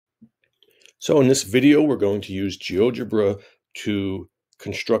So in this video, we're going to use GeoGebra to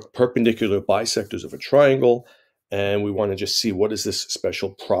construct perpendicular bisectors of a triangle, and we want to just see what is this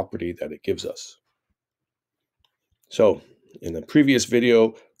special property that it gives us. So in the previous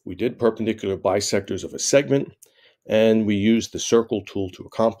video, we did perpendicular bisectors of a segment, and we used the circle tool to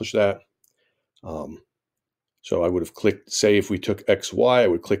accomplish that. So I would have clicked, say if we took X, Y, I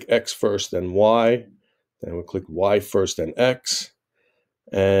would click X first, then Y, then I would click Y first, then X,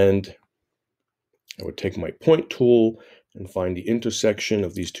 and I would take my point tool and find the intersection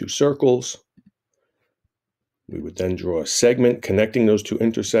of these two circles. We would then draw a segment connecting those two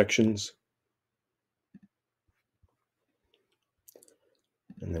intersections.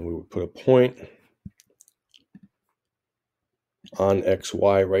 And then we would put a point on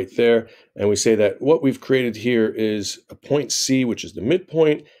XY right there. And we say that what we've created here is a point C, which is the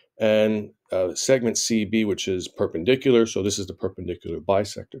midpoint, and segment CB, which is perpendicular. So this is the perpendicular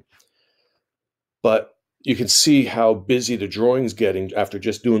bisector. But you can see how busy the drawing's getting after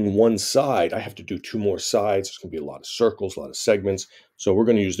just doing one side. I have to do two more sides. There's going to be a lot of circles, a lot of segments. So we're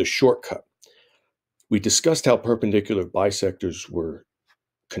going to use the shortcut. We discussed how perpendicular bisectors were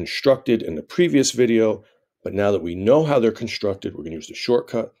constructed in the previous video, but now that we know how they're constructed, we're going to use the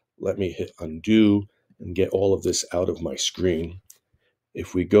shortcut. Let me hit undo and get all of this out of my screen.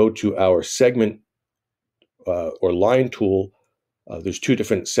 If we go to our segment or line tool, there's two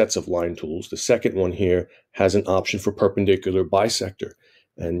different sets of line tools. The second one here has an option for perpendicular bisector.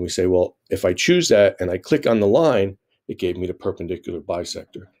 And we say, well, if I choose that and I click on the line, it gave me the perpendicular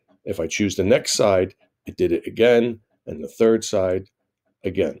bisector. If I choose the next side, it did it again, and the third side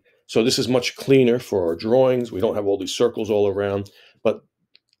again. So this is much cleaner for our drawings. We don't have all these circles all around, but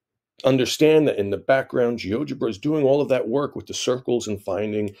understand that in the background, GeoGebra is doing all of that work with the circles and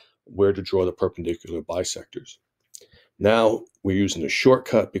finding where to draw the perpendicular bisectors. Now we're using a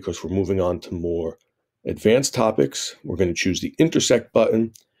shortcut because we're moving on to more advanced topics. We're going to choose the intersect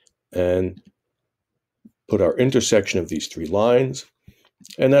button and put our intersection of these three lines.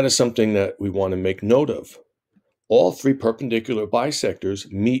 And that is something that we want to make note of. All three perpendicular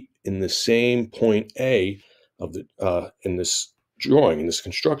bisectors meet in the same point A of the in this drawing, in this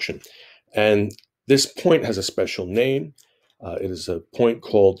construction. And this point has a special name. It is a point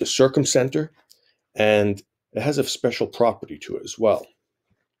called the Circumcenter, and it has a special property to it as well.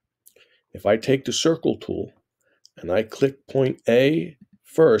 If I take the circle tool and I click point A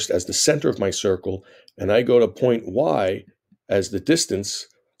first as the center of my circle, and I go to point Y as the distance,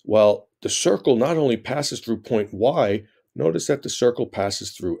 well, the circle not only passes through point Y, notice that the circle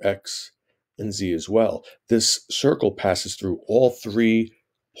passes through X and Z as well. This circle passes through all 3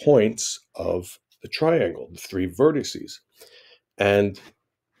 points of the triangle, the 3 vertices. And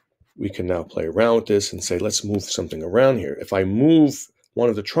we can now play around with this and say, let's move something around here. If I move one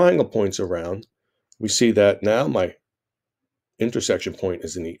of the triangle points around, we see that now my intersection point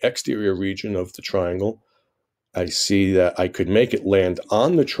is in the exterior region of the triangle. I see that I could make it land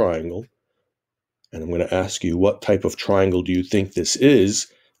on the triangle. And I'm going to ask you, what type of triangle do you think this is,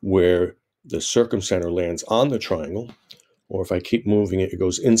 where the circumcenter lands on the triangle? Or if I keep moving it, it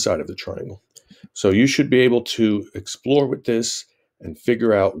goes inside of the triangle. So you should be able to explore with this and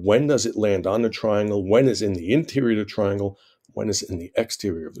figure out, when does it land on the triangle, when is in the interior of the triangle, when is in the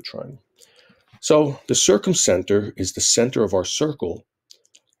exterior of the triangle. So the circumcenter is the center of our circle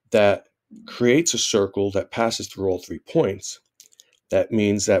that creates a circle that passes through all 3 points. That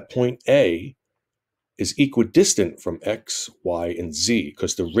means that point A is equidistant from X, Y, and Z,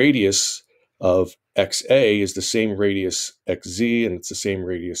 because the radius of XA is the same radius XZ, and it's the same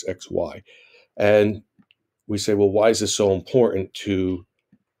radius XY. And we say, well, why is this so important to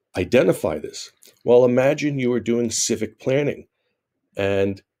identify this? Well, imagine you are doing civic planning,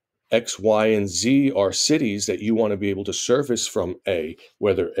 and X, Y, and Z are cities that you want to be able to service from A,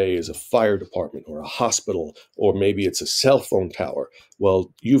 whether A is a fire department or a hospital, or maybe it's a cell phone tower.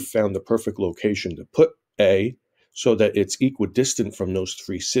 Well, you've found the perfect location to put A so that it's equidistant from those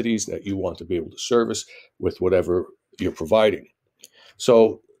 3 cities that you want to be able to service with whatever you're providing.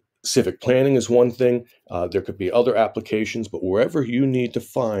 So civic planning is one thing. There could be other applications, but wherever you need to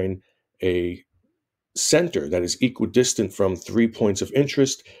find a center that is equidistant from 3 points of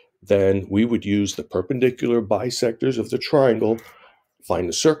interest, then we would use the perpendicular bisectors of the triangle, find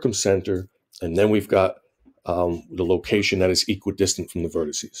the circumcenter, and then we've got the location that is equidistant from the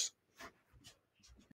vertices.